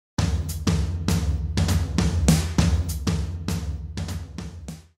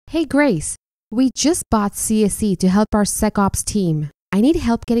Hey Grace, we just bought CSE to help our SecOps team. I need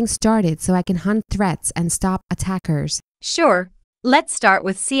help getting started so I can hunt threats and stop attackers. Sure. Let's start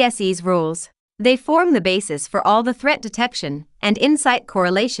with CSE's rules. They form the basis for all the threat detection and insight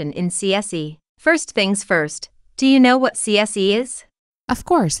correlation in CSE. First things first, do you know what CSE is? Of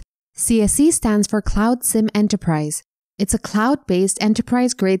course, CSE stands for Cloud SIEM Enterprise. It's a cloud-based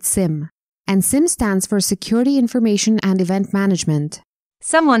enterprise-grade SIEM. And SIEM stands for Security Information and Event Management.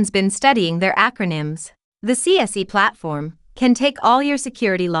 Someone's been studying their acronyms. The CSE platform can take all your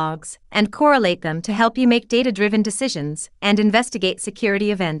security logs and correlate them to help you make data-driven decisions and investigate security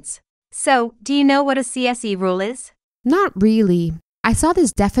events. So, do you know what a CSE rule is? Not really. I saw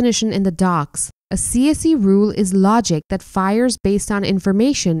this definition in the docs. A CSE rule is logic that fires based on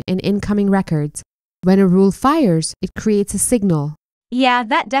information in incoming records. When a rule fires, it creates a signal. Yeah,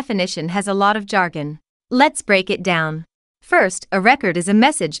 that definition has a lot of jargon. Let's break it down. First, a record is a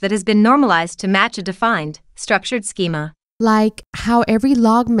message that has been normalized to match a defined, structured schema. Like how every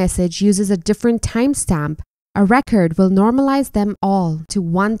log message uses a different timestamp, a record will normalize them all to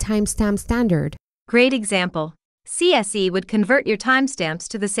one timestamp standard. Great example. CSE would convert your timestamps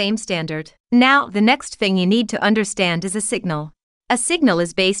to the same standard. Now, the next thing you need to understand is a signal. A signal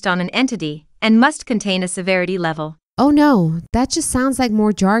is based on an entity and must contain a severity level. Oh no, that just sounds like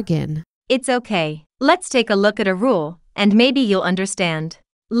more jargon. It's okay. Let's take a look at a rule, and maybe you'll understand.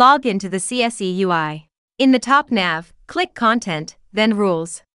 Log into the CSE UI. In the top nav, click Content, then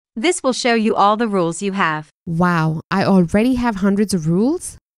Rules. This will show you all the rules you have. Wow, I already have hundreds of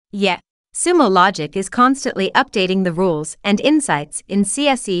rules? Yeah. Sumo Logic is constantly updating the rules and insights in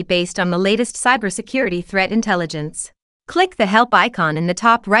CSE based on the latest cybersecurity threat intelligence. Click the Help icon in the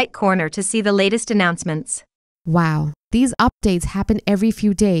top right corner to see the latest announcements. Wow, these updates happen every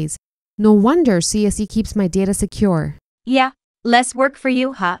few days. No wonder CSE keeps my data secure. Yeah, less work for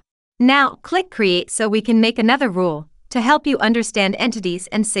you, huh? Now, click Create so we can make another rule to help you understand entities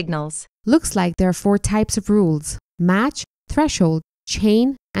and signals. Looks like there are 4 types of rules: match, threshold,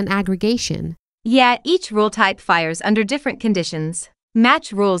 chain, and aggregation. Yeah, each rule type fires under different conditions.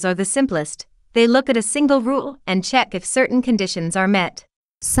 Match rules are the simplest. They look at a single rule and check if certain conditions are met.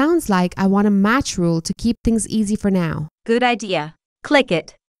 Sounds like I want a match rule to keep things easy for now. Good idea. Click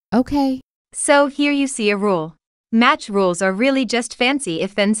it. Okay. So here you see a rule. Match rules are really just fancy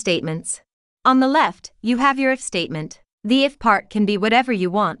if-then statements. On the left, you have your if statement. The if part can be whatever you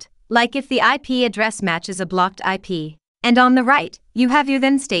want, like if the IP address matches a blocked IP. And on the right, you have your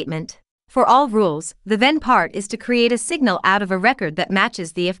then statement. For all rules, the then part is to create a signal out of a record that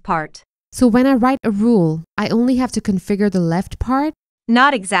matches the if part. So when I write a rule, I only have to configure the left part?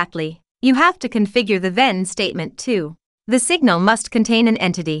 Not exactly. You have to configure the then statement too. The signal must contain an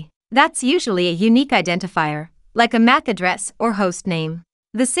entity. That's usually a unique identifier, like a MAC address or host name.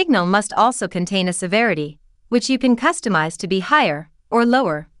 The signal must also contain a severity, which you can customize to be higher or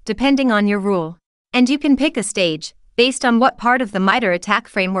lower, depending on your rule. And you can pick a stage, based on what part of the MITRE attack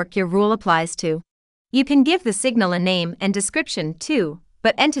framework your rule applies to. You can give the signal a name and description too,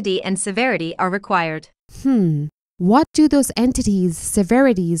 but entity and severity are required. What do those entities,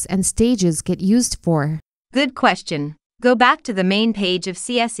 severities, and stages get used for? Good question. Go back to the main page of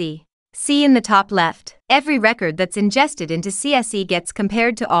CSE. See in the top left, every record that's ingested into CSE gets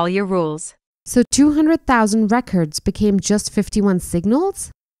compared to all your rules. So 200,000 records became just 51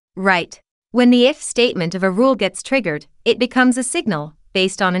 signals? Right. When the if statement of a rule gets triggered, it becomes a signal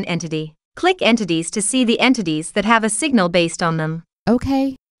based on an entity. Click Entities to see the entities that have a signal based on them.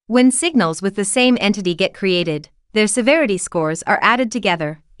 Okay. When signals with the same entity get created, their severity scores are added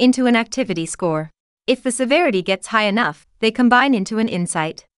together into an activity score. If the severity gets high enough, they combine into an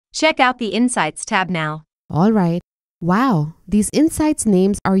insight. Check out the Insights tab now. All right. Wow, these insights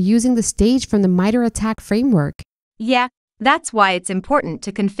names are using the stage from the MITRE attack framework. Yeah, that's why it's important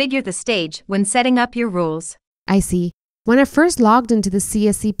to configure the stage when setting up your rules. I see. When I first logged into the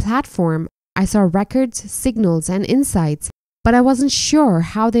CSE platform, I saw records, signals, and insights, but I wasn't sure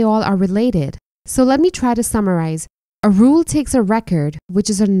how they all are related. So let me try to summarize. A rule takes a record, which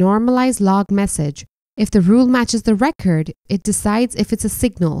is a normalized log message. If the rule matches the record, it decides if it's a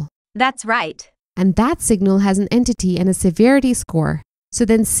signal. That's right. And that signal has an entity and a severity score. So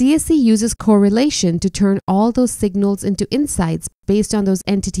then CSE uses correlation to turn all those signals into insights based on those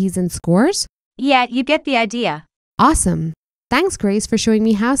entities and scores? Yeah, you get the idea. Awesome. Thanks, Grace, for showing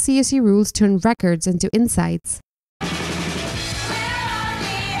me how CSE rules turn records into insights.